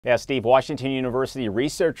Yeah, Steve, Washington University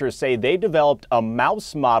researchers say they developed a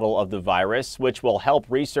mouse model of the virus, which will help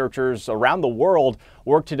researchers around the world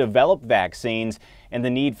work to develop vaccines. And the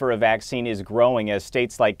need for a vaccine is growing as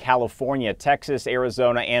states like California, Texas,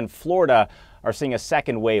 Arizona, and Florida are seeing a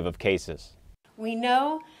second wave of cases. We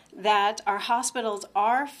know that our hospitals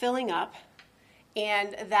are filling up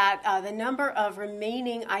and that the number of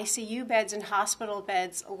remaining ICU beds and hospital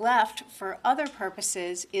beds left for other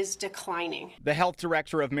purposes is declining. The health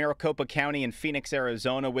director of Maricopa County in Phoenix,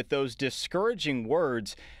 Arizona, with those discouraging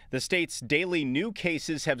words. The state's daily new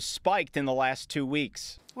cases have spiked in the last 2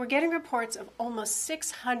 weeks. We're getting reports of almost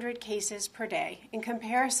 600 cases per day in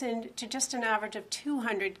comparison to just an average of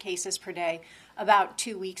 200 cases per day about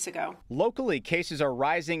 2 weeks ago. Locally, cases are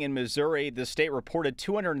rising in Missouri. The state reported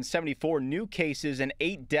 274 new cases and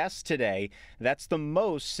 8 deaths today. That's the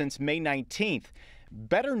most since May 19th.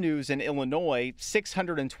 Better news in Illinois,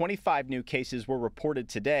 625 new cases were reported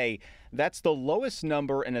today. That's the lowest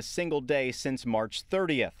number in a single day since March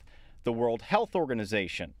 30th. The World Health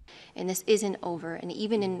Organization. And this isn't over. And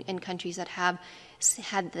even in countries that have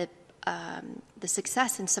had the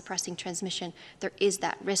success in suppressing transmission, there is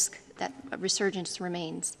that risk that resurgence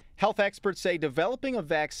remains. Health experts say developing a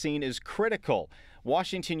vaccine is critical.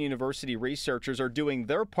 Washington University researchers are doing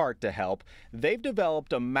their part to help. They've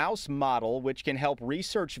developed a mouse model which can help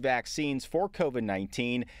research vaccines for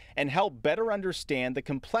COVID-19 and help better understand the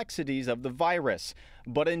complexities of the virus.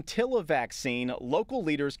 But until a vaccine, local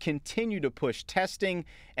leaders continue to push testing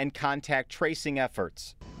and contact tracing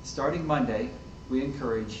efforts. Starting Monday, we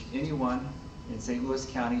encourage anyone in St. Louis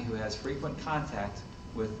County who has frequent contact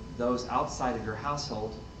with those outside of your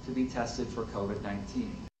household to be tested for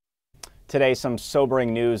COVID-19. Today, some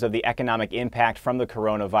sobering news of the economic impact from the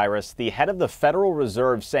coronavirus. The head of the Federal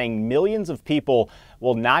Reserve saying millions of people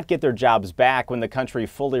will not get their jobs back when the country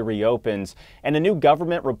fully reopens. And a new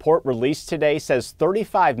government report released today says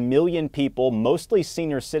 35 million people, mostly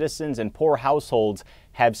senior citizens and poor households,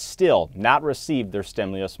 have still not received their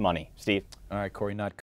stimulus money. Steve? All right, Corey, not